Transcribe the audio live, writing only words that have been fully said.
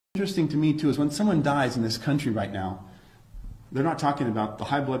Interesting to me, too, is when someone dies in this country right now, they're not talking about the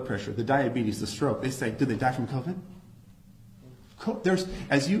high blood pressure, the diabetes, the stroke. They say, did they die from COVID?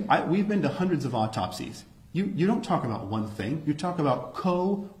 We've been to hundreds of autopsies. You don't talk about one thing. You talk about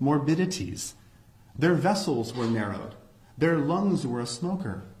comorbidities. Their vessels were narrowed. Their lungs were a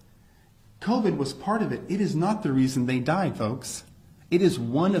smoker. COVID was part of it. It is not the reason they died, folks. It is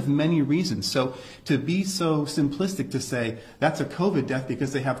one of many reasons. So to be so simplistic to say that's a COVID death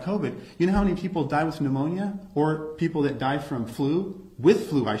because they have COVID, you know how many people die with pneumonia or people that die from flu, with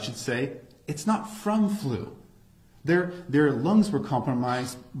flu I should say, it's not from flu. Their lungs were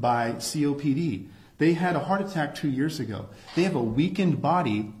compromised by COPD. They had a heart attack 2 years ago. They have a weakened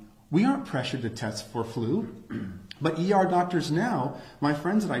body. We aren't pressured to test for flu. But ER doctors now, my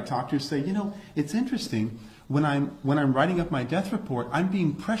friends that I talk to say, you know, it's interesting. When I'm writing up my death report, I'm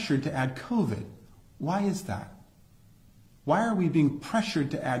being pressured to add COVID. Why is that? Why are we being pressured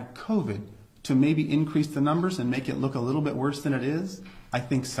to add COVID to maybe increase the numbers and make it look a little bit worse than it is? I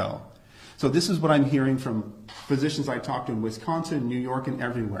think so. So this is what I'm hearing from physicians I talk to in Wisconsin, New York, and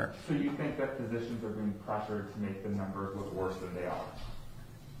everywhere. So you think that physicians are being pressured to make the numbers look worse than they are?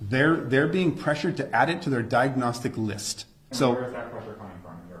 They're being pressured to add it to their diagnostic list. And so where is that pressure coming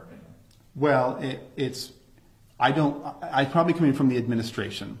from, in your opinion? Well, I probably coming from the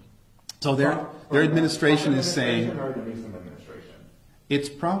administration. So their administration is saying or the recent administration? It's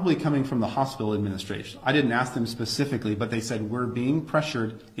probably coming from the hospital administration. I didn't ask them specifically, but they said we're being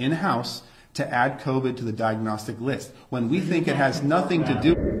pressured in-house to add COVID to the diagnostic list when we think it has nothing to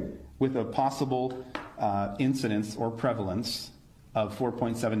do with a possible incidence or prevalence of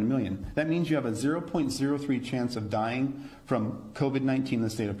 4.7 million. That means you have a 0.03 chance of dying from COVID-19 in the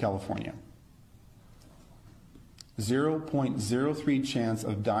state of California. 0.03 chance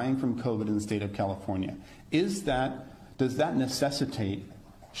of dying from COVID in the state of California. Does that necessitate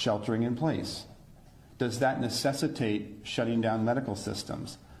sheltering in place? Does that necessitate shutting down medical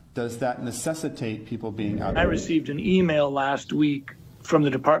systems? Does that necessitate people being out? I received an email last week from the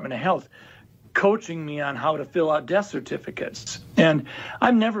Department of Health coaching me on how to fill out death certificates. And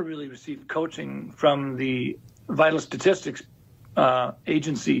I've never really received coaching from the Vital Statistics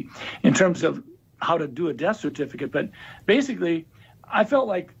Agency in terms of how to do a death certificate. But basically, I felt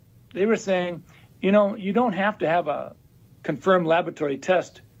like they were saying, you know, you don't have to have a confirmed laboratory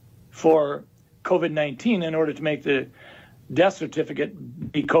test for COVID-19 in order to make the death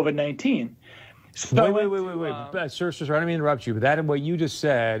certificate be COVID-19. So wait. Sir, I don't mean to interrupt you, but that and what you just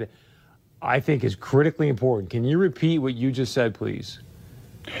said, I think is critically important. Can you repeat what you just said, please?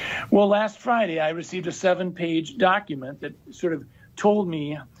 Well, last Friday, I received a 7-page document that sort of told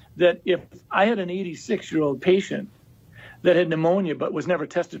me that if I had an 86-year-old patient that had pneumonia but was never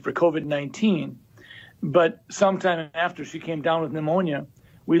tested for COVID-19, but sometime after she came down with pneumonia,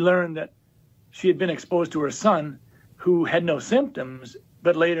 we learned that she had been exposed to her son who had no symptoms,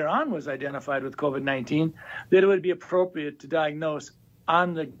 but later on was identified with COVID-19, that it would be appropriate to diagnose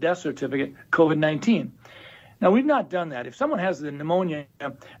on the death certificate COVID-19. Now, we've not done that. If someone has the pneumonia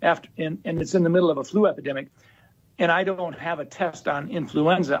after, and it's in the middle of a flu epidemic, and I don't have a test on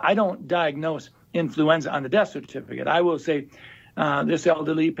influenza, I don't diagnose influenza on the death certificate. I will say this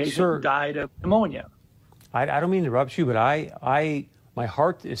elderly patient died of pneumonia. I don't mean to interrupt you, but my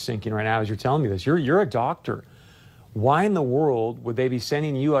heart is sinking right now as you're telling me this. You're a doctor. Why in the world would they be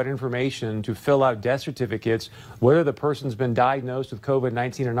sending you out information to fill out death certificates, whether the person's been diagnosed with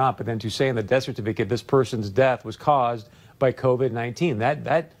COVID-19 or not, but then to say in the death certificate this person's death was caused by COVID-19?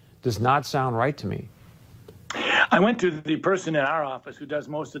 That does not sound right to me. I went to the person in our office who does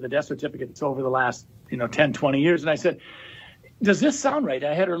most of the death certificates over the last 10, 20 years, and I said, does this sound right?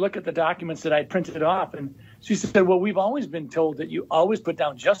 I had her look at the documents that I printed off, and she said, well, we've always been told that you always put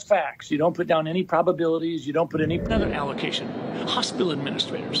down just facts. You don't put down any probabilities. You don't put any... Another allocation, hospital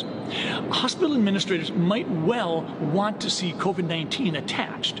administrators. Hospital administrators might well want to see COVID-19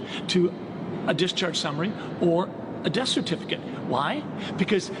 attached to a discharge summary or a death certificate. Why?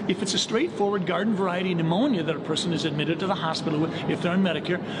 Because if it's a straightforward garden variety pneumonia that a person is admitted to the hospital with, if they're on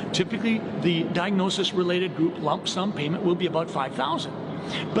Medicare, typically the diagnosis related group lump sum payment will be about $5,000.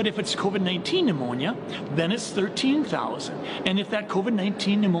 But if it's COVID-19 pneumonia, then it's $13,000. And if that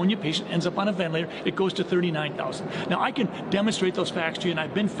COVID-19 pneumonia patient ends up on a ventilator, it goes to $39,000. Now, I can demonstrate those facts to you, and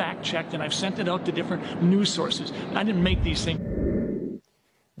I've been fact-checked, and I've sent it out to different news sources. I didn't make these things.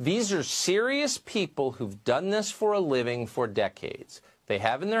 These are serious people who've done this for a living for decades. They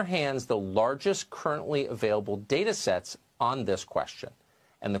have in their hands the largest currently available data sets on this question.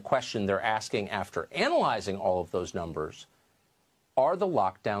 And the question they're asking after analyzing all of those numbers, are the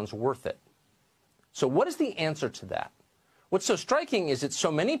lockdowns worth it? So what is the answer to that? What's so striking is that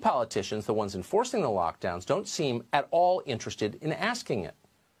so many politicians, the ones enforcing the lockdowns, don't seem at all interested in asking it.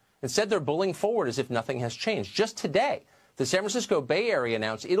 Instead, they're bullying forward as if nothing has changed. Just today, the San Francisco Bay Area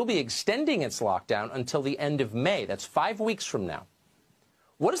announced it'll be extending its lockdown until the end of May. That's 5 weeks from now.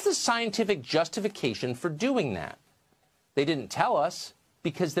 What is the scientific justification for doing that? They didn't tell us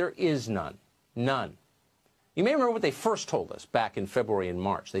because there is none. None. You may remember what they first told us back in February and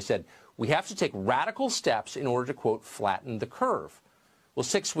March. They said, we have to take radical steps in order to, quote, flatten the curve. Well,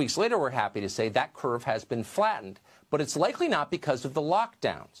 6 weeks later, we're happy to say that curve has been flattened, but it's likely not because of the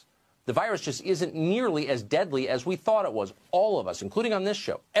lockdowns. The virus just isn't nearly as deadly as we thought it was. All of us, including on this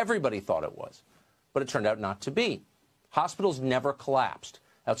show, everybody thought it was. But it turned out not to be. Hospitals never collapsed.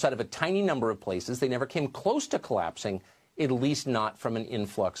 Outside of a tiny number of places, they never came close to collapsing, at least not from an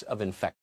influx of infections.